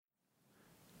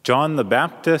John the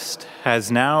Baptist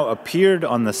has now appeared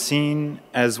on the scene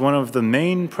as one of the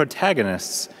main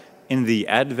protagonists in the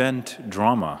Advent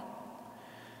drama.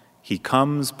 He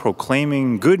comes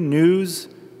proclaiming good news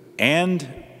and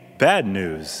bad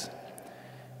news.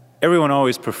 Everyone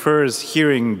always prefers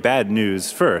hearing bad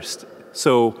news first,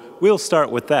 so we'll start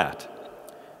with that.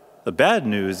 The bad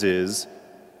news is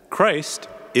Christ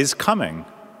is coming.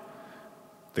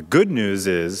 The good news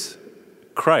is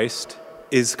Christ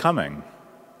is coming.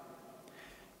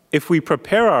 If we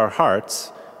prepare our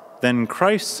hearts, then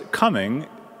Christ's coming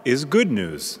is good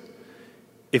news.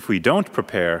 If we don't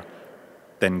prepare,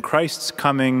 then Christ's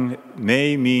coming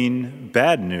may mean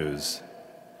bad news.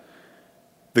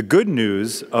 The good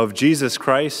news of Jesus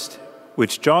Christ,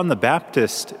 which John the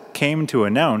Baptist came to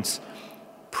announce,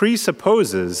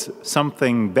 presupposes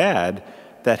something bad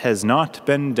that has not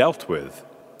been dealt with.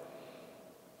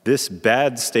 This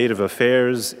bad state of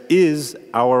affairs is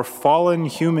our fallen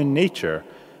human nature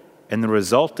and the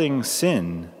resulting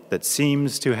sin that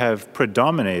seems to have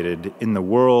predominated in the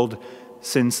world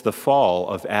since the fall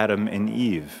of Adam and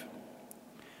Eve.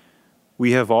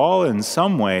 We have all in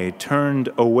some way turned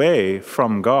away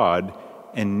from God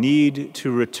and need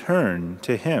to return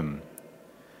to Him.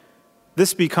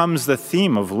 This becomes the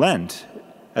theme of Lent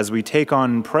as we take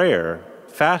on prayer,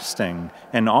 fasting,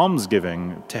 and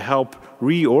almsgiving to help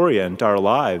reorient our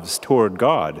lives toward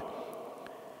God.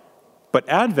 But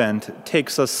Advent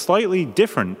takes a slightly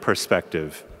different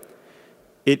perspective.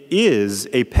 It is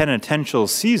a penitential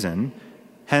season,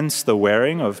 hence the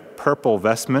wearing of purple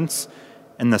vestments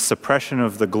and the suppression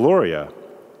of the Gloria.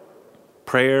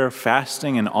 Prayer,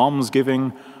 fasting, and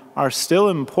almsgiving are still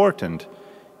important,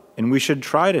 and we should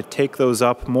try to take those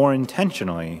up more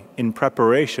intentionally in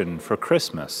preparation for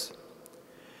Christmas.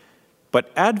 But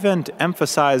Advent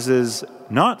emphasizes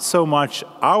not so much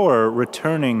our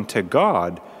returning to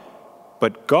God,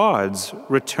 but God's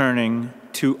returning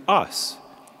to us.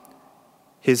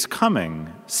 His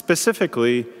coming,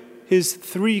 specifically His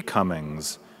three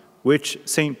comings, which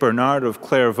St. Bernard of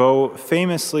Clairvaux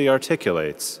famously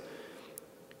articulates.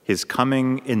 His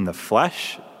coming in the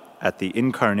flesh at the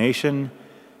Incarnation,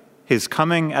 His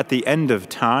coming at the end of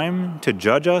time to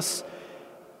judge us,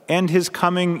 and His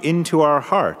coming into our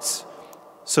hearts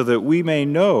so that we may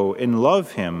know and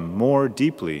love Him more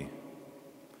deeply.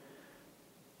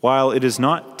 While it is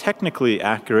not technically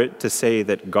accurate to say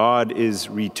that God is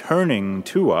returning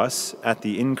to us at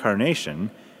the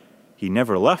Incarnation, He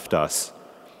never left us,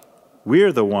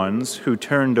 we're the ones who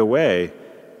turned away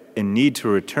and need to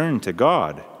return to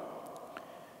God.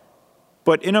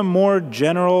 But in a more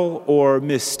general or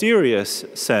mysterious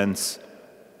sense,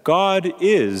 God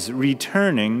is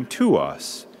returning to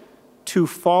us, to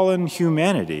fallen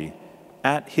humanity,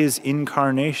 at His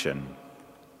Incarnation.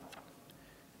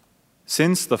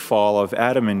 Since the fall of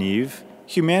Adam and Eve,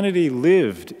 humanity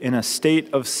lived in a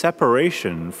state of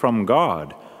separation from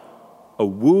God, a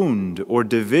wound or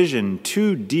division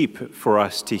too deep for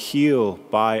us to heal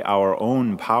by our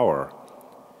own power.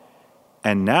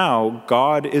 And now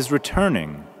God is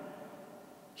returning.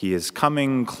 He is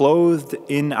coming clothed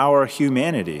in our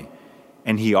humanity,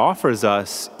 and He offers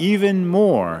us even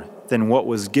more than what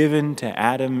was given to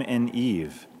Adam and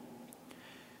Eve.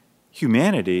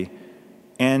 Humanity,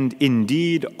 and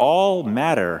indeed all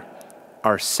matter,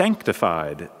 are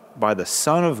sanctified by the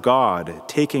Son of God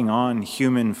taking on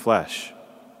human flesh.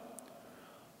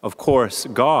 Of course,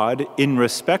 God, in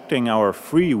respecting our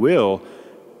free will,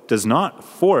 does not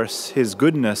force His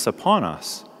goodness upon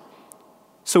us.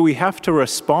 So we have to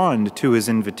respond to His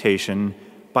invitation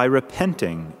by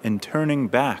repenting and turning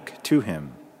back to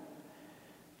Him.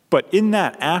 But in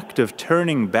that act of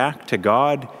turning back to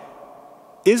God,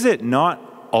 is it not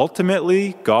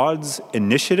ultimately God's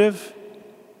initiative?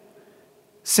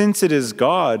 Since it is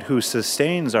God who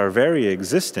sustains our very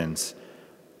existence,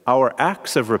 our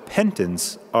acts of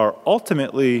repentance are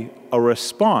ultimately a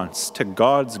response to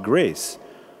God's grace,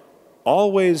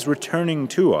 always returning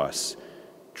to us,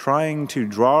 trying to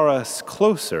draw us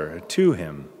closer to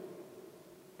Him.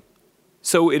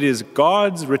 So it is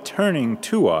God's returning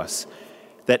to us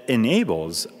that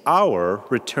enables our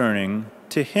returning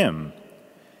to Him.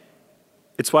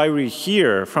 It's why we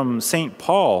hear from St.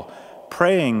 Paul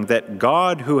praying that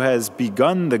God, who has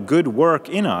begun the good work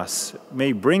in us,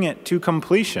 may bring it to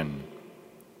completion.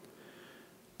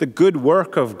 The good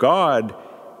work of God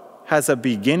has a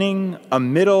beginning, a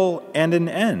middle, and an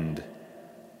end.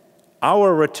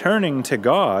 Our returning to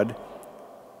God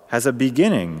has a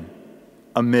beginning,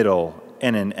 a middle,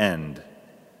 and an end.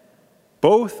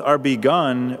 Both are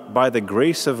begun by the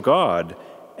grace of God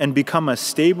and become a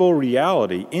stable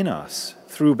reality in us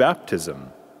through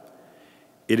baptism.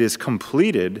 It is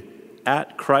completed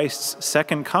at Christ's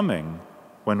second coming,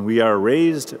 when we are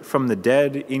raised from the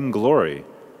dead in glory.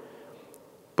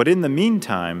 But in the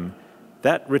meantime,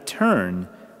 that return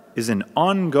is an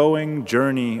ongoing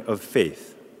journey of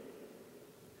faith.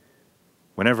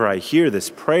 Whenever I hear this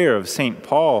prayer of St.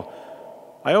 Paul,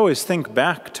 I always think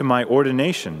back to my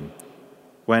ordination,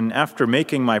 when, after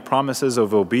making my promises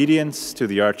of obedience to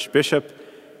the Archbishop,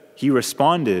 he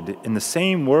responded in the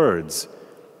same words,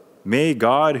 "May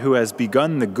God, who has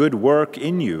begun the good work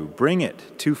in you, bring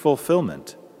it to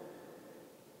fulfillment."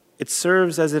 It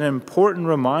serves as an important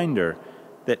reminder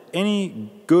that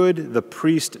any good the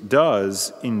priest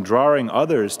does in drawing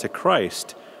others to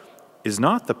Christ is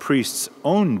not the priest's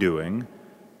own doing,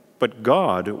 but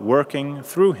God working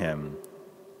through him,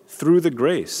 through the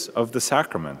grace of the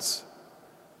sacraments.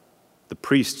 The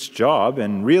priest's job,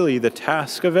 and really the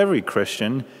task of every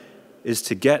Christian, is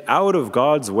to get out of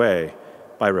God's way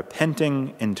by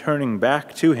repenting and turning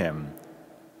back to him,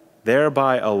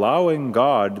 thereby allowing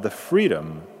God the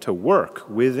freedom to work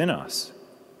within us.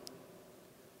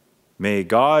 May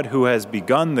God, who has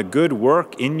begun the good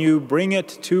work in you, bring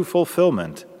it to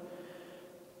fulfillment.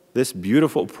 This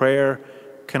beautiful prayer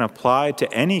can apply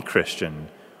to any Christian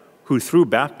who, through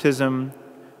baptism,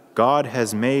 God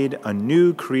has made a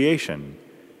new creation,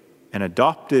 an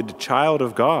adopted child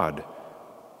of God,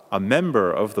 a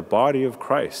member of the body of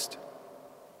Christ.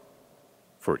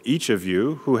 For each of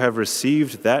you who have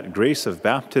received that grace of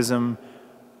baptism,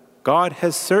 God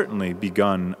has certainly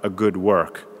begun a good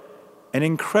work, an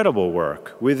incredible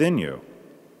work within you.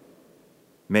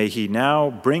 May he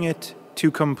now bring it to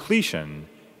completion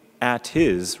at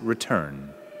his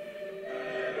return.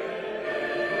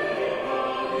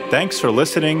 Thanks for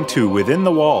listening to Within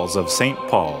the Walls of St.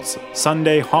 Paul's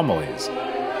Sunday Homilies.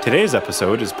 Today's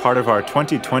episode is part of our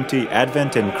 2020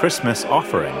 Advent and Christmas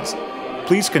offerings.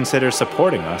 Please consider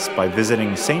supporting us by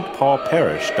visiting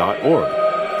stpaulparish.org.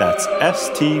 That's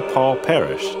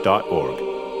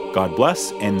stpaulparish.org. God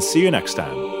bless, and see you next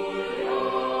time.